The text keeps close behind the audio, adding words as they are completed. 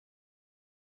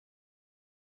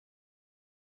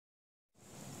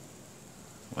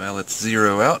Well, it's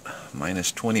 0 out,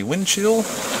 minus 20 wind chill. I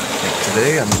think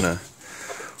today I'm going to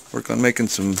work on making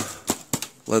some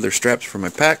leather straps for my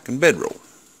pack and bedroll.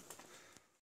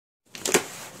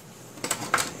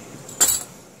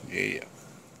 Yeah.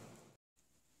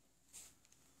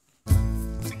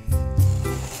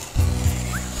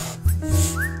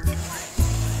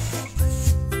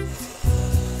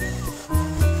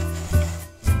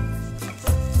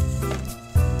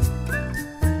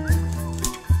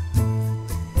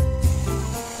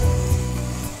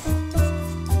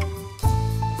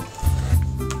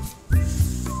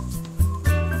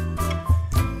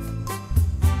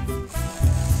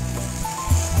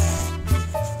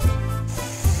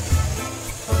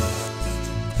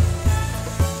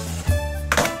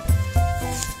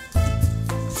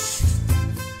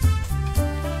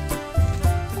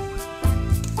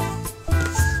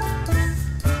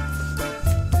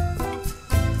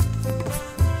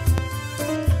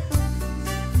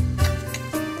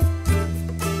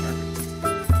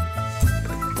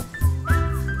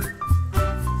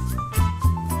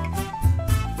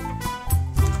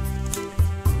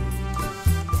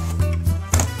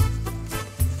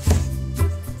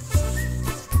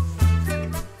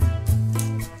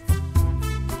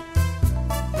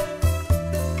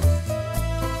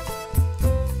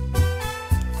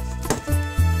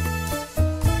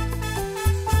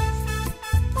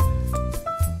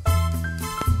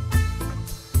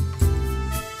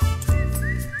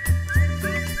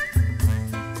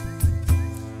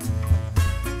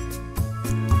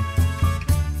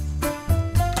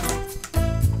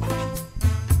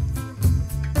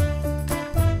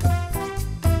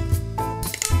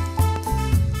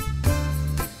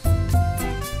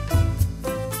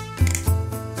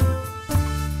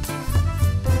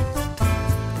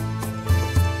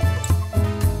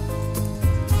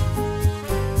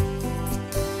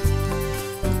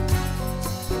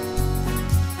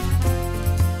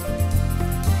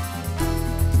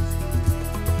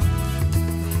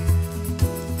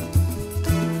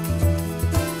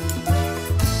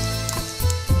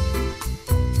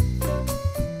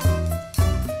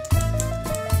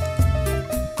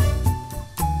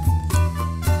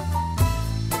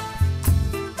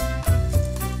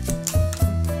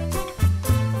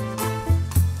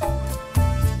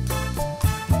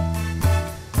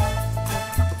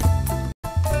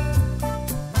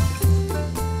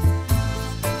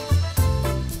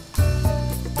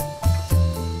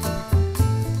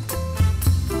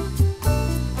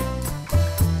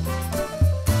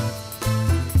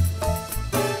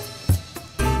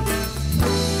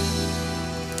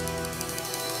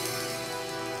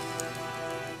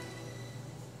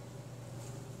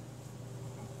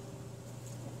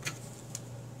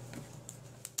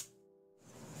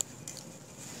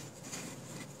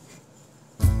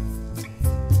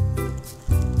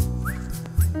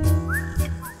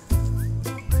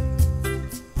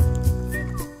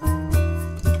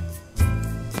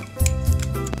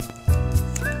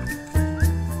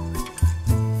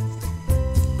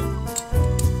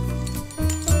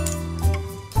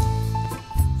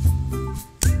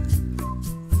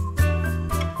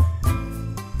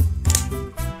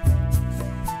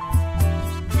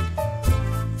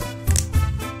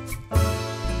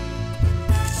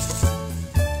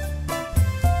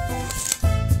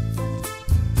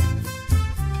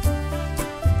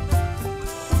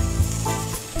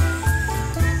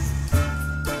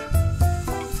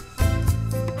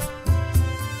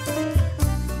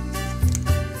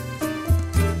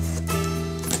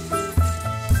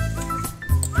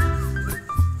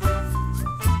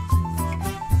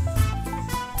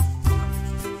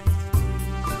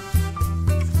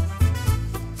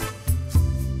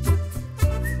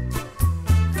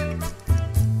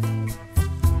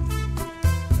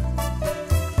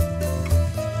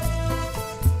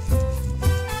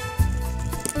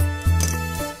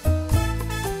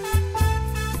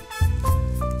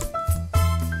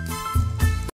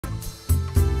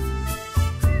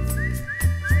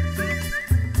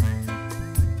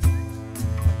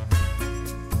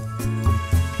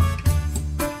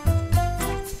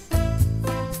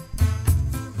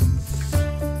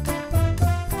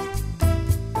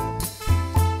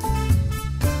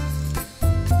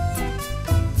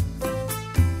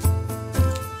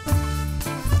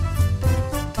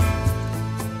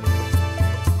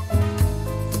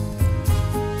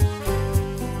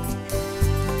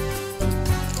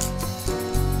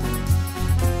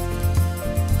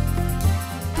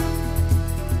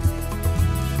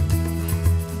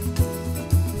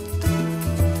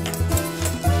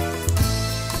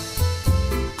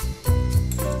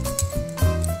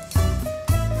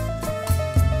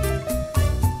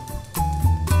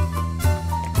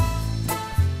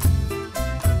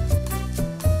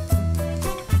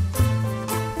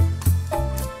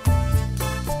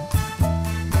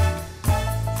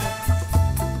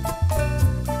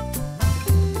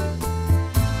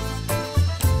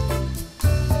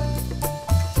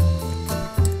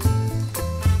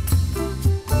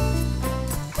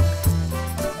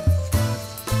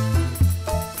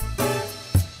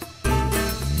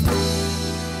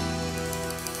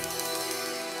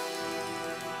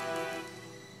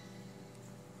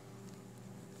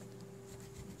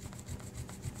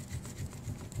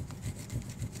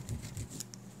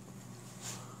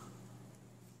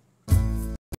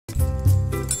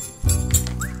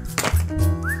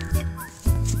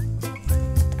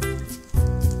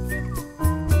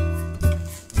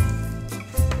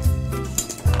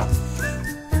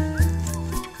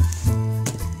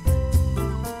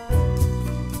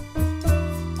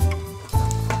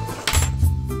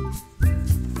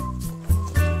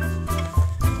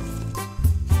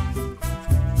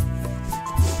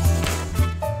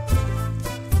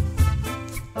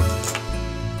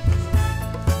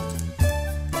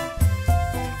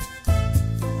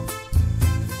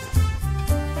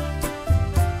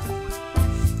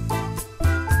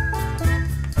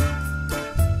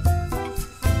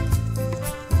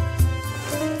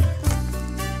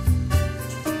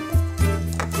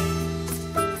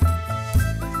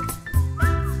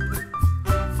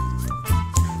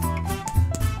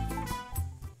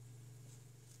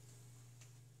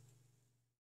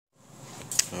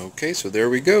 Okay, so there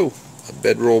we go, a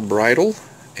Bedroll bridle,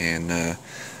 and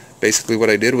basically what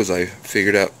I did was I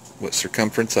figured out what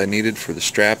circumference I needed for the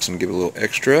straps and give it a little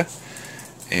extra,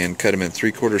 and cut them in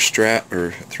 3/4 strap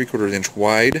or 3/4 inch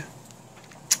wide,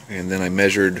 and then I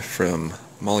measured from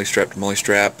molly strap to molly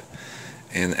strap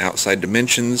and outside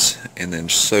dimensions, and then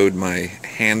sewed my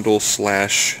handle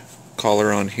slash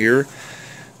collar on here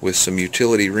with some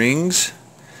utility rings.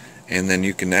 And then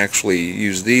you can actually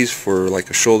use these for like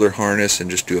a shoulder harness and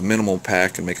just do a minimal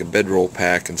pack and make a bedroll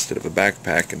pack instead of a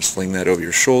backpack and sling that over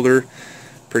your shoulder.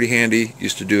 Pretty handy.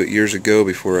 Used to do it years ago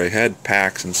before I had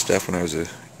packs and stuff when I was a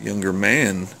younger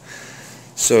man.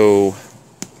 So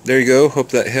there you go. Hope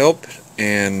that helped.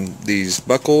 And these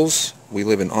buckles, we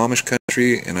live in Amish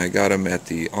country, and I got them at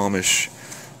the Amish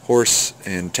horse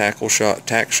and tack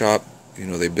shop. You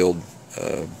know, they build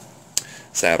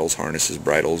saddles, harnesses,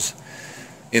 bridles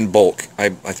in bulk. I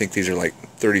think these are like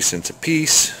 30 cents a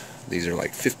piece. These are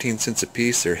like 15 cents a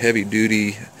piece. They're heavy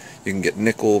duty. You can get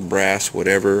nickel, brass,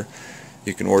 whatever.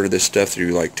 You can order this stuff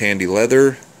through like Tandy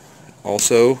Leather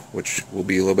also, which will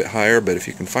be a little bit higher, but if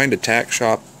you can find a tack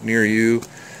shop near you,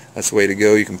 that's the way to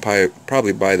go. You can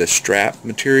probably buy the strap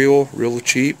material real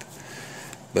cheap,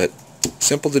 but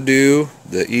simple to do.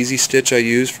 The easy stitch I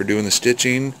use for doing the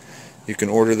stitching, you can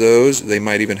order those. They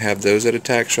might even have those at a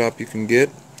tack shop you can get.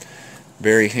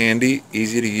 Very handy,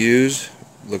 easy to use,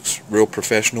 looks real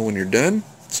professional when you're done.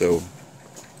 So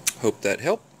hope that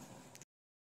helped,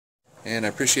 and I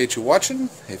appreciate you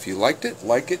watching. If you liked it,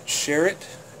 like it, share it,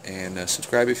 and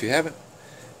subscribe if you haven't,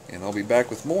 and I'll be back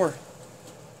with more.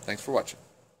 Thanks for watching.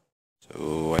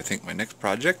 So I think my next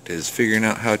project is figuring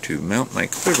out how to mount my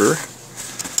quiver.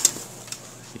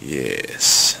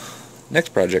 Yes,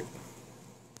 next project.